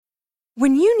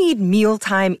When you need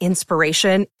mealtime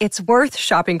inspiration, it's worth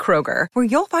shopping Kroger, where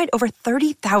you'll find over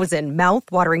 30,000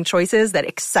 mouth-watering choices that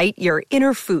excite your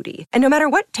inner foodie. And no matter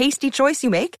what tasty choice you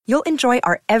make, you'll enjoy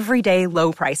our everyday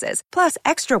low prices, plus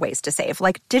extra ways to save,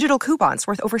 like digital coupons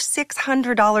worth over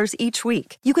 $600 each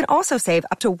week. You can also save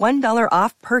up to $1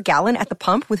 off per gallon at the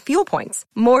pump with fuel points.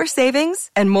 More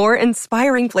savings and more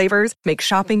inspiring flavors make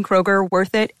shopping Kroger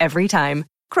worth it every time.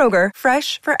 Kroger,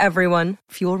 fresh for everyone.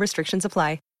 Fuel restrictions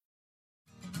apply.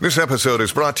 This episode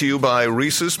is brought to you by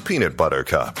Reese's Peanut Butter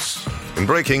Cups. In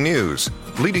breaking news,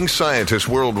 leading scientists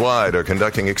worldwide are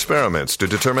conducting experiments to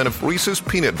determine if Reese's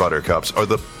Peanut Butter Cups are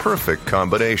the perfect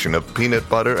combination of peanut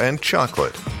butter and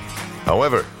chocolate.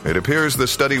 However, it appears the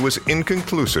study was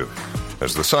inconclusive,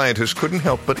 as the scientists couldn't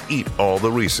help but eat all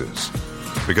the Reese's.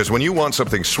 Because when you want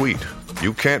something sweet,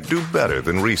 you can't do better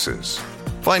than Reese's.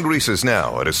 Find Reese's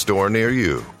now at a store near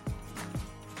you.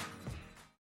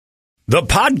 The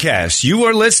podcast you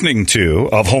are listening to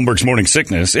of Holmberg's Morning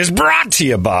Sickness is brought to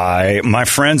you by my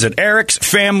friends at Eric's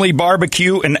Family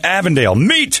Barbecue in Avondale.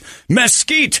 Meet,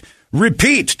 mesquite,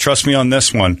 repeat. Trust me on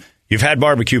this one. You've had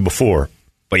barbecue before,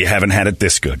 but you haven't had it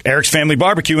this good. Eric's Family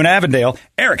Barbecue in Avondale,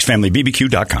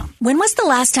 ericsfamilybbq.com. When was the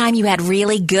last time you had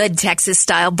really good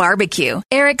Texas-style barbecue?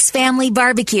 Eric's Family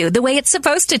Barbecue, the way it's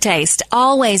supposed to taste.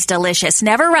 Always delicious,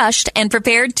 never rushed, and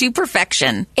prepared to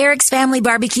perfection. Eric's Family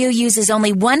Barbecue uses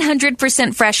only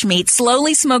 100% fresh meat,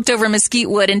 slowly smoked over mesquite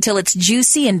wood until it's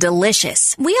juicy and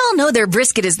delicious. We all know their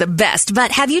brisket is the best,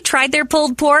 but have you tried their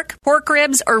pulled pork, pork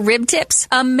ribs, or rib tips?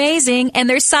 Amazing, and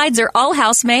their sides are all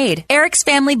house-made. Eric's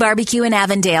Family Barbecue in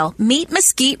Avondale. Meet,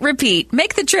 mesquite, repeat.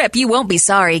 Make the trip. You won't be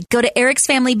sorry. Go to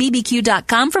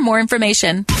ericsfamilybbq.com for more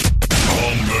information.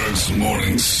 Holmberg's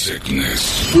Morning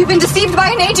Sickness. You've been deceived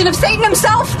by an agent of Satan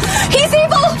himself. He's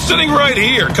evil. Sitting right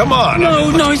here. Come on.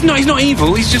 No, he's not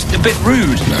evil. He's just a bit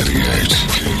rude. 98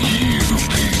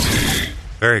 KUPD.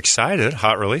 Very excited.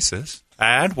 Hot releases.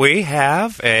 And we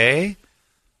have a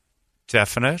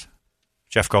definite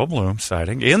Jeff Goldblum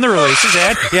sighting in the releases.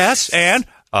 And, yes, and...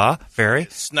 very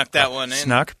snuck that one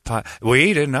in.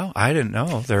 We didn't know. I didn't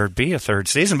know there'd be a third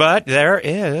season, but there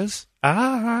is.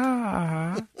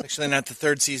 Actually, not the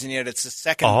third season yet. It's the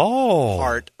second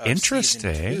part of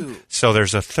interesting. Season 2. So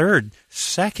there's a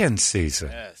second season.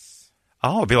 Yes.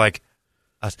 Oh, it'd be like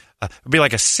a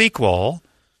sequel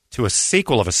to a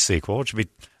sequel of a sequel, which would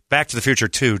be Back to the Future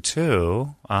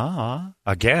 2.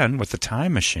 Again with the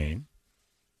time machine.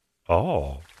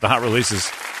 Oh, the hot releases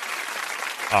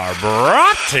are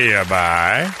brought to you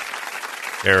by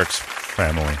Eric's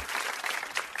Family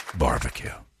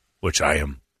Barbecue, which I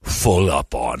am full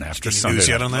up on after Sunday. News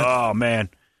yet on that? Oh, man.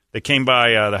 They came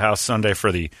by the house Sunday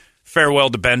for the Farewell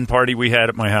to Ben party we had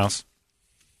at my house.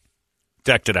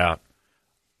 Decked it out.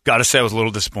 Got to say I was a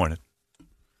little disappointed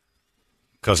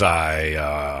because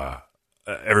everybody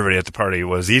at the party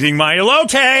was eating my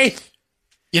elote.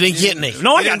 You didn't get any.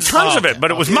 No, I got tons of it, but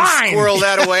it was mine. Squirrel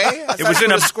that away? It was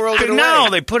in a squirreled it away. No,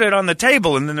 they put it on the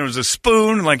table, and then there was a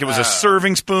spoon, like it was a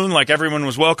serving spoon, like everyone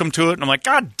was welcome to it. And I'm like,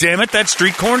 God damn it, that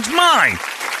street corn's mine.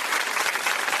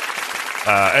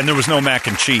 And there was no mac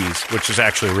and cheese, which is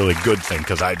actually a really good thing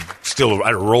because I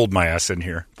rolled my ass in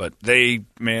here. But they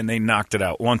knocked it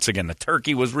out once again. The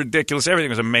turkey was ridiculous. Everything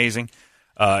was amazing.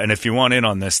 And if you want in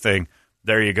on this thing,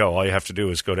 there you go. All you have to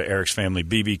do is go to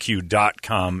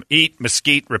ericsfamilybbq.com. Eat,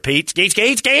 mesquite, repeat.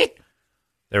 Skate.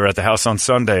 They were at the house on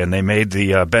Sunday, and they made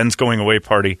the Ben's going away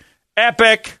party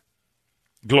epic,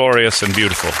 glorious, and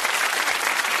beautiful.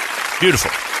 Beautiful.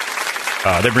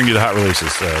 They bring you the hot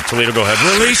releases. Toledo, go ahead.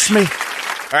 Release me.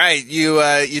 All right.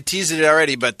 You teased it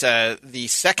already, but the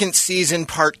second season,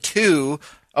 part 2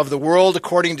 of The World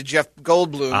According to Jeff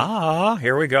Goldblum.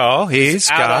 Here we go. He's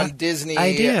out got on Disney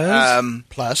ideas.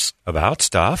 Plus. About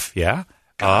stuff, yeah.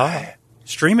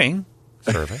 Streaming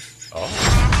service.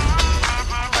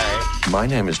 My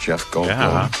name is Jeff Goldblum.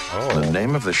 Yeah. The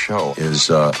name of the show is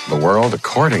The World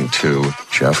According to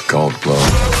Jeff Goldblum.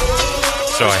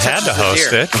 So I had to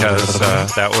host it because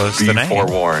that was the name. Be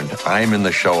forewarned, I'm in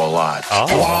the show a lot.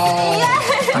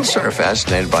 I'm sort of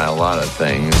fascinated by a lot of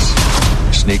things.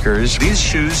 Sneakers. These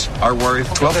shoes are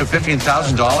worth $12,000 to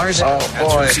 $15,000. Oh, boy.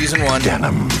 That's from season 1.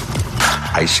 Denim.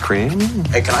 Ice cream.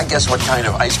 Hey, can I guess what kind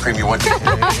of ice cream you want?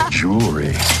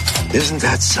 Jewelry. Isn't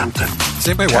that something? Does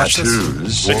anybody watch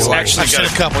this? It's actually I've seen a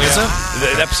couple.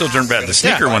 The episodes aren't bad. The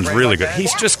sneaker one's really good.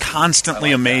 He's just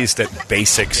constantly amazed at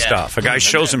basic stuff. A guy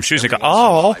shows him shoes and he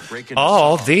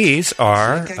goes, these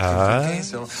are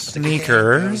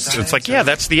sneakers. It's like, yeah,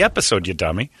 that's the episode, you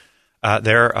dummy.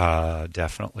 They're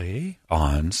definitely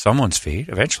on someone's feed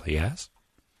eventually, yes.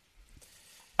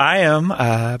 I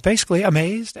am basically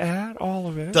amazed at all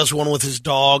of it. Does one with his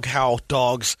dog, how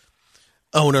dogs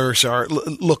owners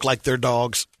look like their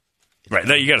dogs. Right,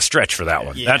 you got to stretch for that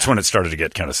one. Yeah. That's when it started to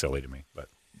get kind of silly to me. But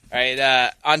all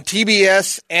right, on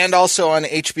TBS and also on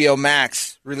HBO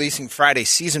Max, releasing Friday,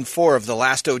 Season 4 of The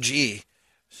Last OG,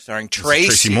 starring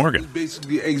Tracy Morgan.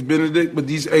 Basically eggs Benedict, but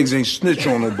these eggs ain't snitch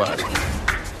on nobody.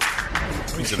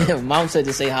 Mom said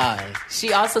to say hi.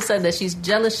 She also said that she's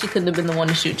jealous she couldn't have been the one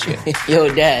to shoot you.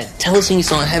 Yo, Dad, tell us when you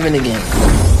saw Heaven again.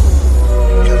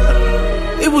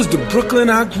 It was the Brooklyn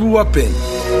I grew up in,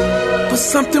 but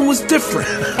something was different.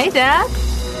 Hey, Dad.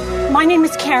 My name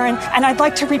is Karen, and I'd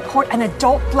like to report an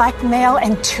adult black male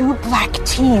and 2 black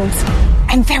teens.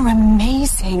 And they're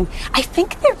amazing. I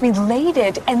think they're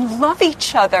related and love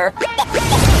each other.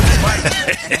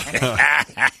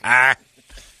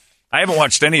 I haven't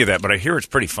watched any of that, but I hear it's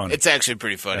pretty funny. It's actually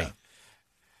pretty funny. Yeah.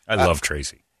 I love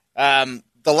Tracy.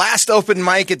 The last open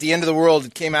mic at the end of the world,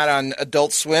 it came out on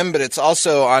Adult Swim, but it's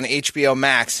also on HBO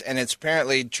Max, and it's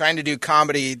apparently trying to do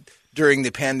comedy during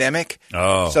the pandemic.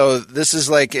 Oh. So this is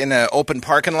like in an open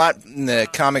parking lot, and the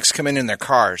comics come in their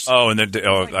cars. Oh, and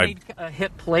a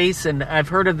hit place, and I've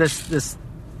heard of this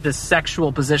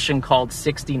sexual position called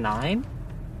 69.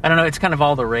 I don't know, it's kind of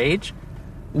all the rage.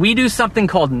 We do something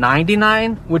called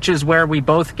 99, which is where we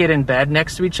both get in bed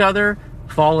next to each other,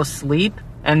 fall asleep,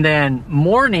 and then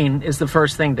morning is the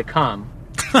first thing to come.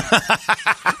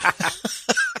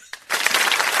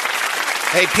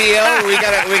 Hey, P.O., we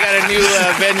got a new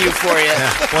venue for you.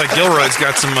 Yeah. Boy, Gilroy's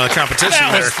got some competition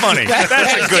that there. was funny.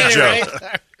 That's a good joke.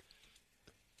 Right?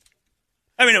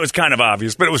 I mean, it was kind of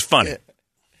obvious, but it was funny.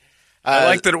 I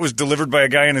like that it was delivered by a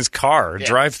guy in his car,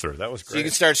 drive-through. That was great. So you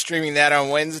can start streaming that on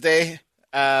Wednesday.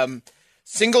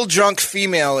 Single Drunk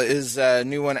Female is a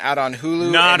new one out on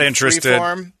Hulu. Not interested.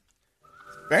 Freeform.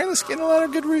 Apparently it's getting a lot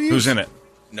of good reviews. Who's in it?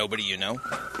 Nobody you know.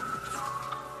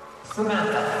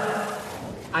 Samantha,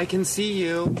 I can see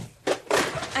you.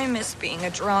 I miss being a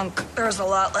drunk. There's a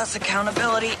lot less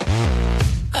accountability.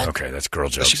 Okay, that's girl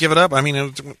jokes. Does she give it up? I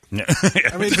mean,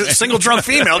 single drunk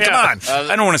female. Come on.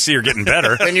 I don't want to see her getting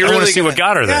better. Then I want to see what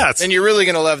got her there. Yeah, then you're really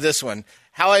going to love this one.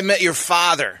 How I Met Your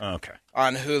Father. Okay.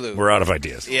 On Hulu. We're out of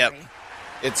ideas. Yep.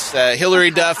 It's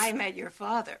Hillary Duff. I Met Your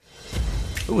Father.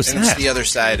 Who was and that? It's the other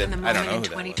side. In the I don't know in who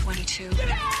 2022,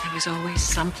 there was always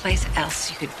someplace else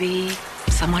you could be,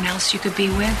 someone else you could be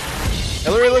with.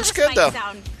 Hillary looks good, though.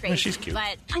 Yeah, she's cute.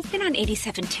 But I've been on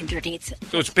 87 Tinder dates.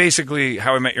 So it's basically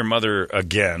How I Met Your Mother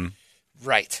again.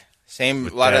 Right. A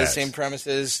lot of the same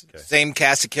premises, same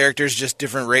cast of characters, just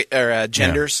different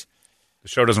genders. Yeah. The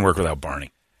show doesn't work without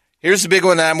Barney. Here's the big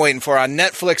one that I'm waiting for on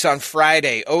Netflix on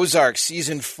Friday. Ozark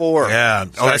Season 4. Yeah.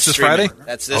 Oh, that's this Friday?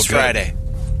 That's this Friday.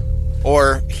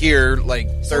 Or here,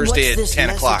 like Thursday at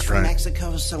 10 o'clock. Right.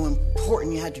 Mexico is so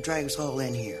important you had to drag us all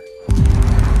in here.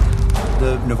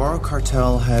 The Navarro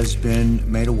cartel has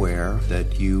been made aware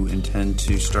that you intend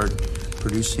to start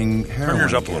producing heroin. Turn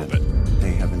yours up a little bit.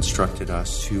 They have instructed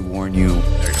us to warn you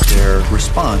their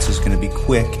response is going to be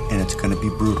quick and it's going to be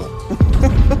brutal.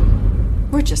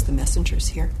 We're just the messengers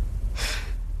here.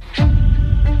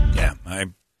 Yeah,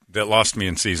 that lost me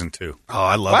in season 2. Oh,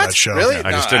 I love that show. Really?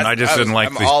 I just didn't like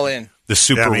I'm all in. The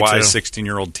super wise too.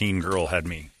 16-year-old teen girl had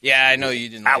me. Yeah, I know you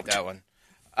didn't like that one.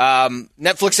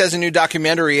 Netflix has a new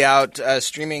documentary out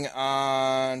streaming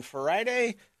on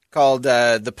Friday called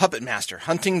The Puppet Master,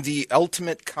 Hunting the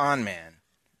Ultimate Con Man.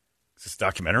 Is this a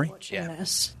documentary? Yeah.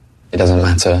 It doesn't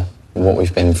matter what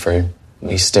we've been through.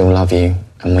 We still love you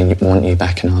and we want you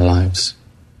back in our lives.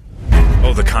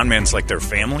 Oh, the con man's like their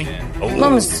family? Oh.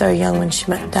 Mum was so young when she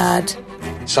met Dad.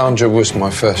 Sandra was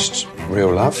my first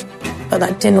real love. But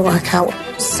that didn't work out.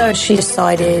 So she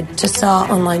decided to start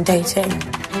online dating.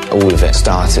 All of it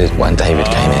started when David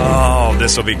came in. Oh,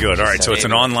 this will be good. All right, so it's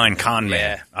an online con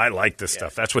man. Yeah. I like this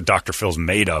stuff. That's what Dr. Phil's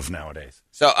made of nowadays.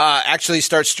 So actually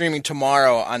starts streaming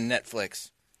tomorrow on Netflix.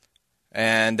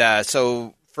 And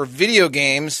so for video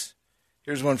games,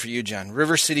 here's one for you, John.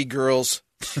 River City Girls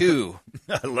 2.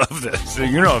 I love this. So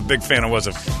you know a big fan I was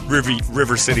of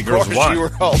River City Girls 1. You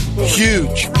were all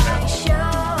huge.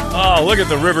 Oh, look at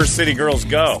the River City Girls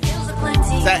go.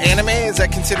 Is that anime? Is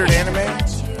that considered anime?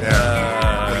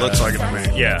 Yeah. It looks like it to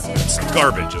me. Yeah. It's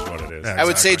garbage is what it is. Yeah, I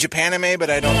would say Japanime, but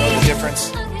I don't know the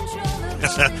difference.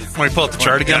 When we pull up the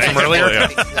chart again from earlier?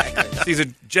 Exactly.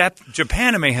 See,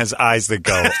 Japanime has eyes that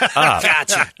go up.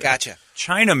 Gotcha.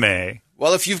 China-me.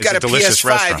 Well, if you've got a PS5,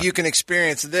 restaurant. you can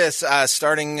experience this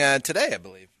starting today, I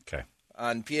believe. Okay.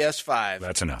 On PS5.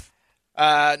 That's enough.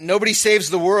 Nobody Saves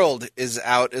the World is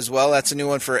out as well. That's a new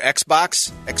one for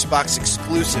Xbox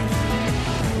exclusive.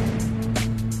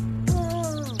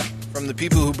 From the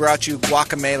people who brought you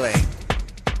Guacamelee.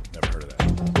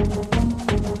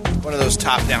 one of those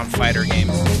top-down fighter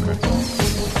games.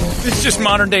 It's just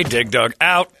modern-day Dig Dug.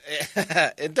 Out.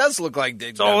 It does look like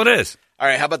Dig Dug. That's all it is. All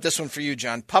right, how about this one for you,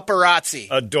 John? Paparazzi.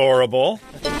 Adorable.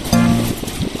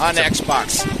 On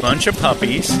Xbox. Bunch of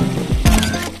puppies.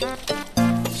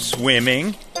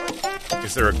 Swimming.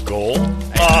 Is there a goal?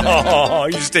 Oh,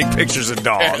 you just take pictures of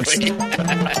dogs. Man,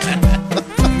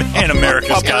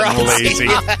 America's gotten lazy.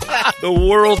 The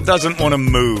world doesn't want to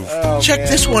move. Check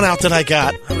this one out that I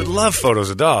got. I would love photos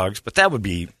of dogs, but that would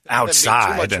be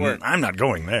outside, That'd be too much and work. I'm not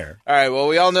going there. All right, well,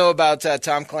 we all know about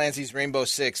Tom Clancy's Rainbow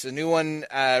Six. The new one,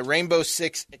 Rainbow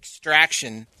Six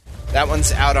Extraction, that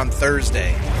one's out on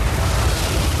Thursday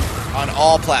on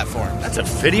all platforms. That's a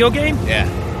video game? Yeah.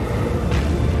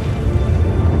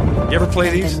 You ever play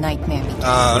these? Nightmare.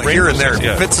 Here and there.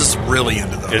 Yeah. Fitz is really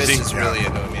into those. Is he? Fitz is really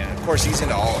into them, yeah. Of course, he's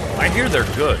into all of them. I hear they're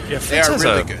good. Yeah, They are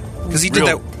really good. Because he did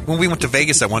that when we went to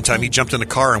Vegas that one time. He jumped in a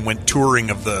car and went touring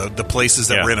of the places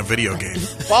that were in a video game.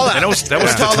 Fallout. That was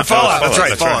Fallout. That's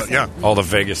right, Fallout, yeah. All the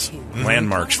Vegas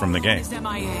landmarks from the game.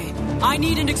 I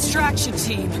need an extraction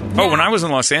team. Oh, when I was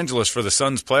in Los Angeles for the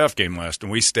Suns playoff game last,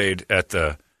 and we stayed at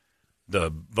the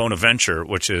Bonaventure,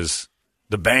 which is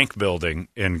the bank building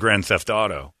in Grand Theft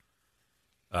Auto.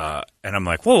 And I'm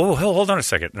like, whoa, hold on a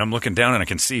second. And I'm looking down and I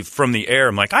can see from the air.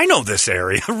 I'm like, I know this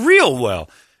area real well.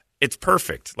 It's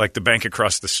perfect. Like the bank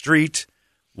across the street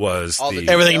was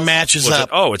everything matches up.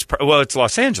 It's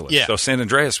Los Angeles. Yeah. So San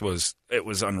Andreas was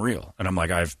unreal. And I'm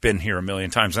like, I've been here a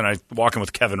million times. And I walking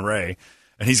with Kevin Ray,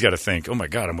 and he's got to think, oh my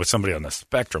God, I'm with somebody on the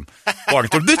spectrum. Walking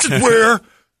through, this is where.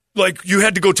 Like, you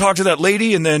had to go talk to that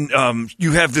lady, and then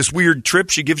you have this weird trip.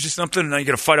 She gives you something, and now you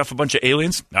got to fight off a bunch of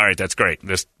aliens. All right, that's great.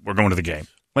 We're going to the game.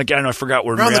 Like, I don't know, I forgot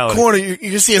where Around reality. the corner,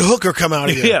 you just see a hooker come out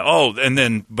of you.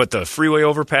 Yeah, but the freeway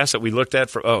overpass that we looked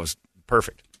at, it was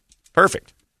perfect.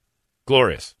 Perfect.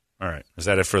 Glorious. All right, is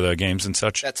that it for the games and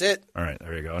such? That's it. All right,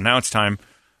 there you go. Now it's time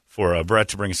for Brett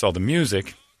to bring us all the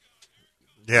music.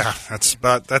 Yeah, that's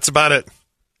about it.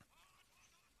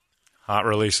 Hot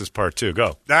Releases Part 2.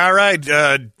 Go. All right.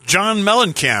 John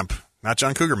Mellencamp. Not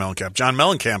John Cougar Mellencamp. John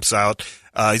Mellencamp's out.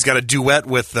 He's got a duet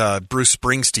with Bruce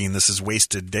Springsteen. This is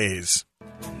Wasted Days.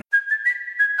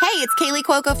 Hey, it's Kaylee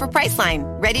Cuoco for Priceline.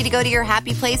 Ready to go to your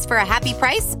happy place for a happy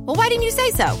price? Well, why didn't you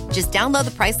say so? Just download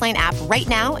the Priceline app right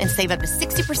now and save up to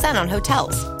 60% on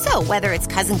hotels. So whether it's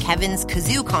Cousin Kevin's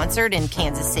Kazoo Concert in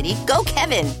Kansas City, go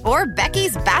Kevin, or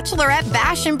Becky's Bachelorette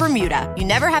Bash in Bermuda, you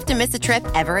never have to miss a trip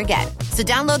ever again. So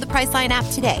download the Priceline app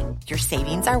today. Your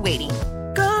savings are waiting.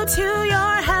 Go to your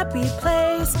happy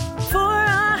place for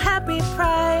a happy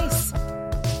price.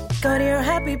 Go to your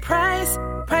happy price,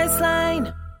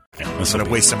 Priceline. Yeah, I'm going to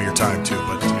waste some of your time, too.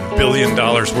 But $1 billion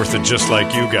worth of Just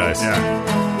Like You guys. Yeah.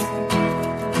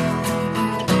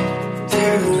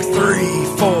 2, 3,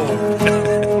 4.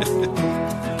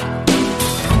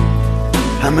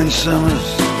 How many summers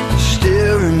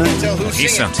still remain? He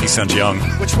sounds young.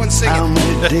 Which one's singing? How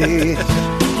many days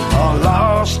are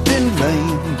lost in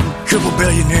vain? Couple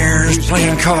billionaires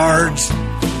playing cards,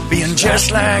 being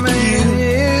just like you.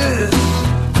 Years,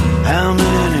 how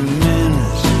many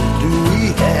minutes do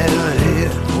we have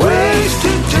here?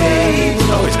 Wasted days.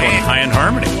 Oh, he's going high in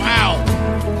harmony. Wow.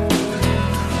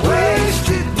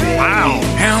 Wasted days. Wow.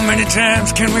 How many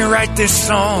times can we write this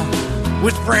song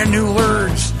with brand new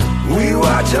words? We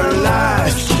watch our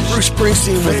lives. Bruce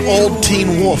Springsteen with Old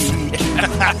Teen Wolf.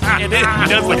 It is. He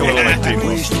does look a little like Teen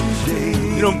Wolf.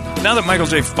 You know, now that Michael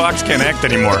J. Fox can't act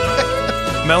anymore,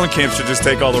 Mellencamp should just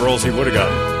take all the roles he would have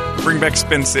gotten. Bring back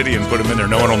Spin City and put him in there.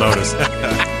 No one will notice.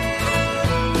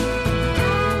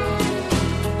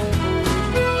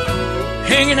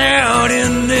 Hanging out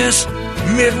in this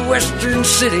Midwestern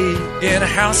city in a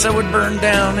house that would burn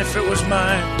down if it was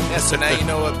mine. Yeah, so now you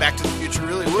know what Back to the Future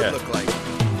really would look like.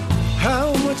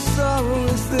 How much sorrow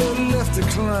is there left to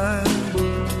climb?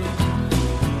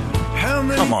 How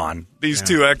many? Come on. These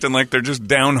two acting like they're just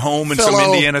down home in some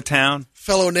Fellow- Indiana town.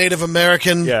 Fellow Native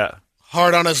American. Yeah.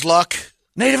 Hard on his luck.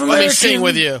 Native Let American me sing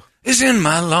with you. is in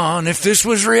my lawn. If this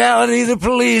was reality, the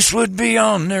police would be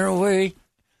on their way.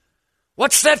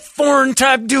 What's that foreign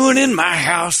type doing in my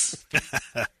house?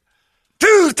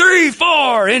 2, 3,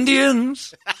 4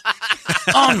 Indians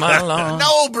on my lawn.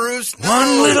 No, Bruce. No.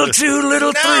 1 little, 2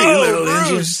 little, 3 little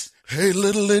Indians. Hey,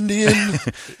 little Indian.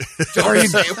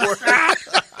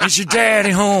 Is your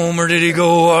daddy home, or did he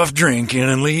go off drinking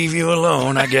and leave you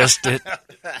alone? I guessed it.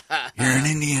 You're an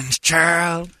Indian's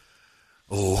child.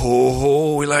 Oh, ho,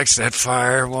 ho, he likes that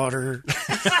fire water.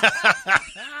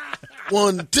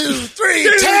 1, 2,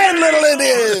 3, 10 little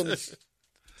Indians.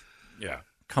 Yeah.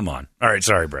 Come on. All right,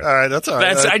 sorry, Brett. All right, that's all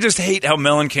right. I just hate how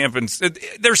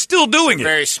Mellencamp they're still doing it.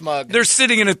 Very smug. They're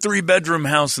sitting in a 3-bedroom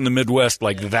house in the Midwest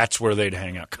like that's where they'd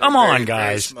hang out. Come on,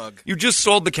 guys. Very smug. You just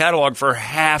sold the catalog for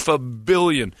 $500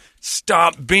 million.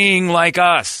 Stop being like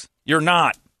us. You're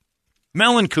not.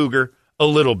 Melon Cougar, a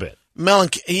little bit.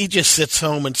 He just sits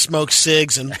home and smokes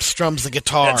cigs and strums the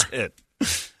guitar. That's it.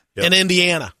 Yep. In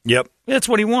Indiana. Yep. That's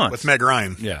what he wants. With Meg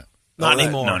Ryan. Yeah. Not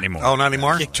anymore. Not anymore. Oh, not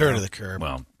anymore? Kicked her to the curb.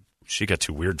 Well, she got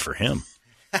too weird for him.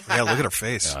 Yeah, look at her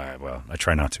face. All right, well, I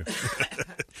try not to.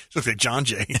 Looks like John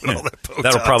Jay. With all that Botox.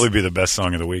 That'll probably be the best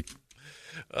song of the week.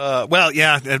 Well,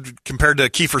 yeah, compared to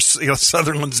Kiefer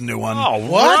Sutherland's new one. Oh,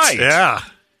 what? Right. Yeah.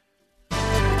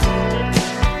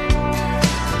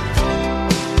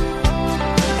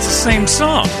 It's the same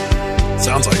song.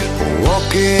 Sounds like it.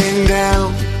 Walking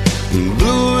down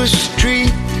Blue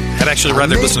Street. I'd actually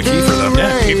rather listen to Kiefer, though.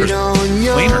 Yeah, Kiefer's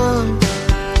cleaner.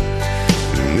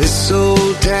 This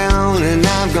old town, and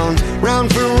I've gone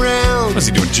round for round. Was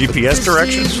he doing GPS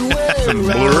directions? And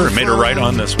blew her and made her right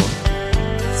on this one.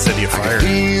 City of Fire. I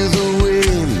feel the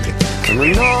wind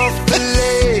coming off the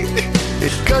lake.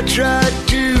 It cuts right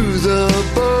to the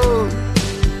bone.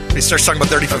 He starts talking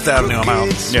about 35th Avenue. I'm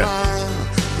out. Yeah.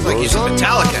 Like he's in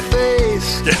Metallica.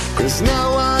 Yeah.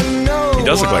 He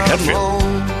does look like Hetfield.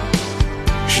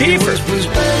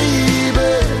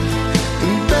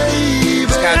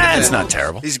 That's not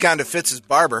terrible. He's gone to Fitz's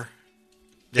barber.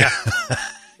 Yeah.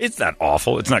 It's not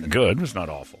awful. It's not good. It's not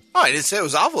awful. Oh, I didn't say it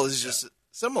was awful. It's just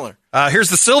similar.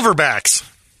 Here's the Silverbacks.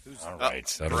 All right.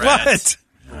 What?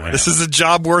 Wow. This is a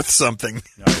job worth something.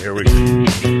 Right, here we go.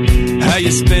 How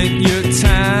you spent your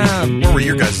time. Where were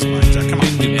your guys' minds at? Come on.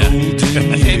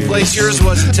 Same place yours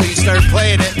was until you started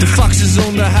playing it. The foxes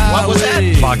on the highway. What was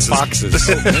that? Foxes.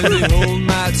 And they hold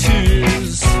my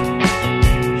tears.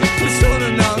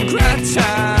 Persona non grata.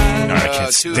 I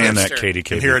can't stand that KDKB.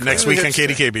 Can hear it next week on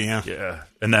KDKB, yeah. Yeah,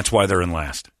 and that's why they're in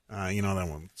last. You know, that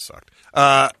one sucked.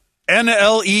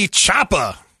 NLE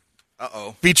Choppa.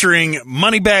 Uh-oh. Featuring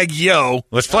Moneybag Yo.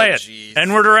 Let's play it. Geez.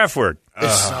 N-word or F-word?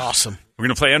 This is awesome. We're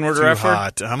going to play N-word or F-word?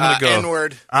 Hot. I'm going to go.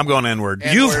 N-word. I'm going N-word.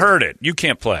 N-word. You've heard it. You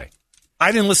can't play.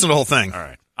 I didn't listen to the whole thing. All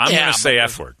right. I'm going to say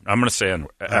F-word. I'm going to say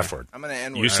F-word. I'm going to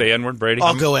N-word. You say N-word, Brady?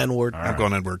 I'll go N-word. I'm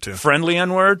going N-word, too. Friendly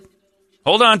N-word?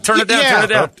 Hold on. Turn it down. Turn it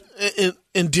down.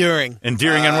 Endearing.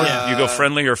 Endearing N-word? You go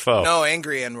friendly or foe? No,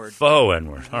 angry N-word. Foe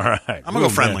N-word. All right. I'm going to go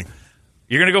friendly. Man.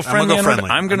 You're going to go friendly N-word?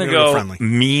 I'm going to go friendly.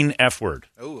 mean F-word.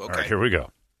 Oh, okay. All right, here we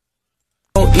go.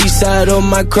 On east side on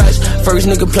my crotch, first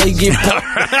nigga play get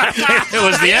It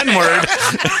was the N-word.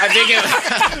 I think it.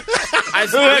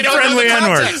 Who had friendly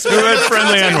N-word? Who had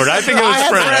friendly N-word? I think it was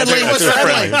friendly. I think it was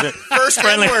friendly. First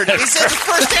N-word. He said the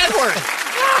first N-word.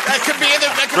 That could be in the.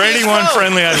 Brady won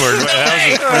friendly N-word.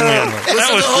 Hey,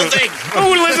 listen to the whole thing.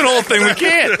 Oh, we listen to the whole thing. We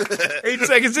can't. 8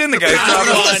 seconds in, the guy.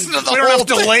 We don't have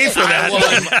delay for that.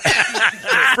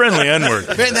 Friendly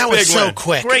N-word. Man, that was Big so win.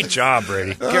 quick. Great job,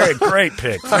 Brady. Great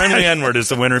pick. Friendly N-word is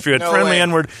the winner. If you had friendly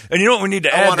N-word, and you know what we need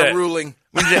to add? I want a ruling.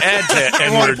 We need to add to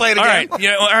N-word. Want to play it again? All right.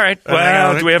 Yeah. All right.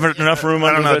 Well, do we have enough room?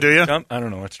 I don't know. Do you? I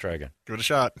don't know. Let's try again. Give it a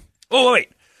shot. Oh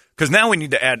wait. Because now we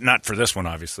need to add, not for this one,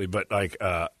 obviously, but like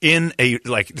in a,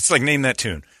 like, it's like name that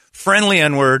tune. Friendly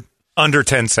N-word, under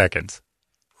 10 seconds.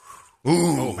 Ooh.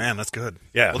 Oh, man, that's good.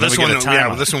 Yeah. Well, this one,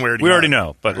 this one we already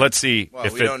know, but let's see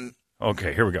if we it. don't...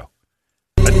 Okay, here we go.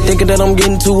 Thinking that I'm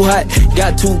getting too hot.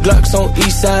 Got 2 Glocks on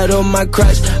east side of my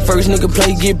crotch. First nigga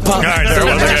play get popped. All right, there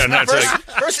it was.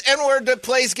 First N-word that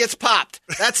plays gets popped.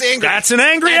 That's angry. That's an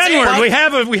angry N-word.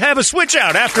 We have a switch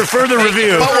out after further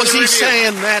review. But was he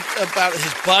saying that about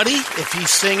his buddy? If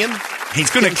he's singing, he's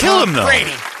going to kill him though.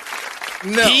 Brady.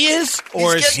 No, he is,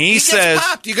 or he says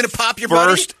popped. You going to pop your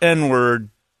first buddy? N-word,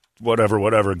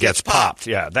 whatever gets popped.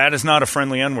 Yeah, that is not a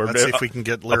friendly N-word. Let's see if we can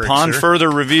get lyrics upon here. further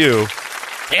review.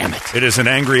 Damn it! It is an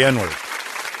angry N-word.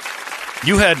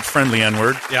 You had friendly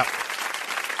N-word. Yeah.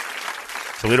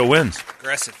 Toledo wins.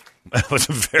 Aggressive. That was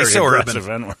a very aggressive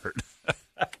N-word.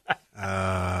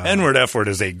 N-word, F-word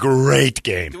is a great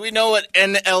game. Do we know what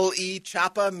NLE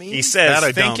Choppa means? He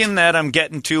says, thinking that I'm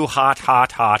getting too hot. Got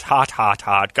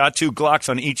 2 Glocks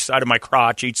on each side of my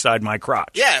crotch,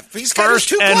 Yeah, he's got First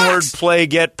his 2 N-word Glocks. play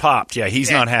get popped. Yeah,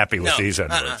 he's not happy with these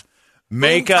N-words.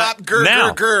 Make Boom, a pop, gur,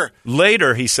 now. gur, gur.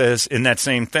 Later, he says in that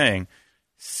same thing,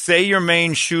 say your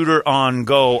main shooter on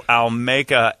go. I'll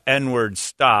make a N-word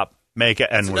stop. Make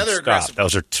a N-word stop. Aggressive.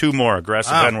 Those are 2 more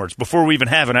aggressive N-words before we even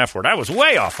have an F-word. I was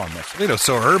way off on this. Toledo's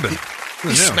so urban.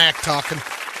 he's smack talking.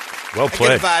 Well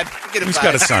played. He's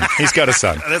got a son. He's got a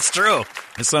son. That's true.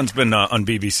 His son's been on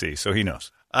BBC, so he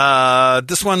knows.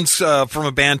 This one's from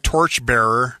a band,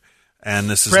 Torchbearer, and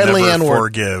this is Friendly Never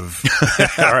N-word. Forgive.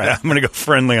 All right, I'm going to go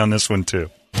friendly on this one,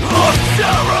 too.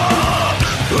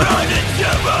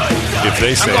 If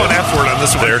they say I'm going F word on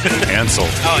this one. they're canceled.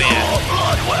 Oh, yeah.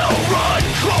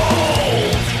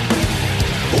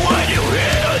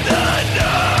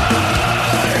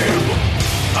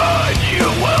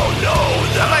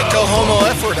 I might go homo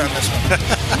F word on this one.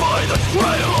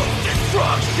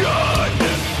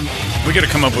 We got to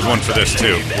come up with one for this,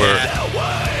 too, where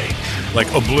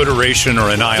like obliteration or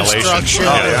annihilation. Destruction.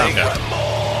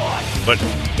 But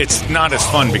it's not as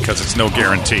fun because it's no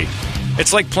guarantee.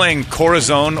 It's like playing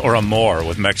Corazon or Amor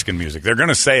with Mexican music. They're going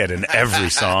to say it in every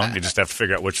song. You just have to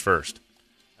figure out which first.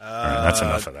 All right, that's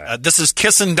enough of that. This is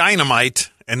Kissin'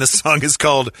 Dynamite, and this song is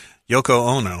called Yoko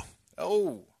Ono.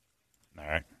 Oh. All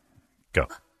right. Go.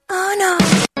 Oh no.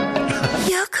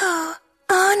 Yoko.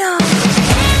 Oh no.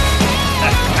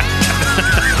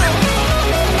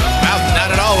 Not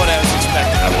at all what I was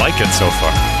expecting. I like it so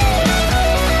far.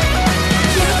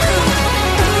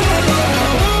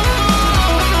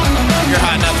 You're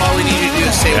hot enough. All we need you to do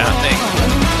is say one thing.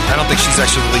 I don't think she's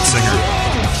actually the lead singer.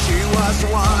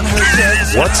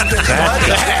 What's that?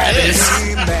 That is.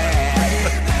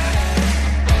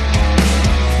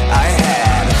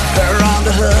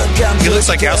 He looks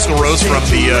like Axl Rose from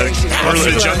the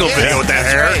early Jungle video with that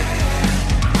hair.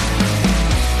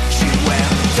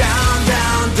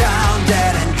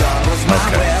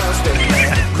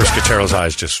 Okay. Chris Guitero's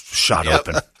eyes just shot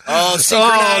open. Oh,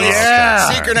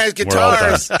 synchronized, synchronized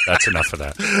guitars. That's enough of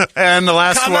that. And the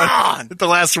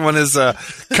last one is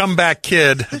Comeback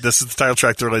Kid. This is the title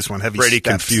track to release one. Heavy Brady Steps.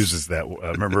 confuses that.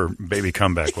 Remember, Baby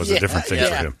Comeback was a different thing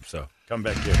for him. So,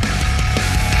 Comeback Kid.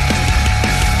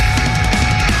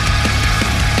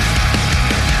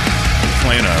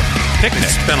 Playing a picnic.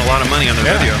 Spent a lot of money on the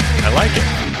video. I like it.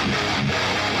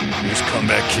 Here's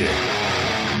Comeback Kid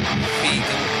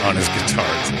on his guitar.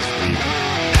 It says vegan.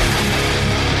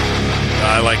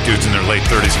 I like dudes in their late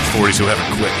 30s and 40s who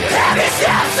haven't quit yet.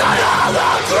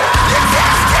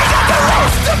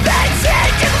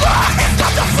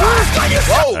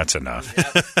 Whoa. That's enough.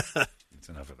 That's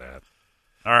enough of that.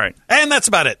 All right. And that's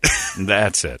about it.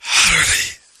 That's it.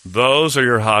 Those are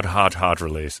your hot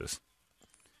releases.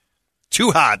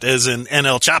 Too hot as in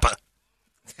NL Choppa.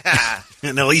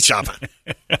 NLE Choppa.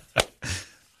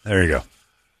 There you go.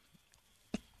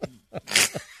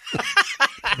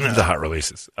 The hot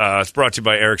releases. It's brought to you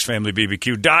by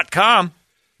EricsFamilyBBQ.com.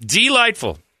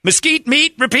 Delightful. Mesquite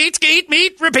meat, repeat, skeet,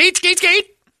 meat, repeat, skeet, skeet.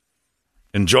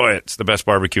 Enjoy it. It's the best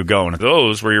barbecue going.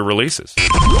 Those were your releases.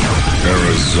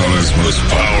 Arizona's most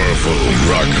powerful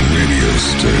rock radio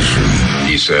station.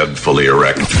 He said, fully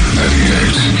erect. 98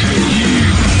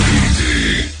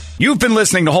 KUPD. You've been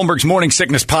listening to Holmberg's Morning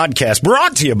Sickness Podcast,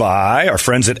 brought to you by our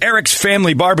friends at Eric's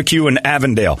Family Barbecue in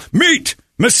Avondale. Meat,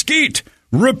 mesquite,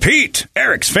 repeat.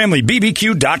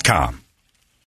 EricsFamilyBBQ.com.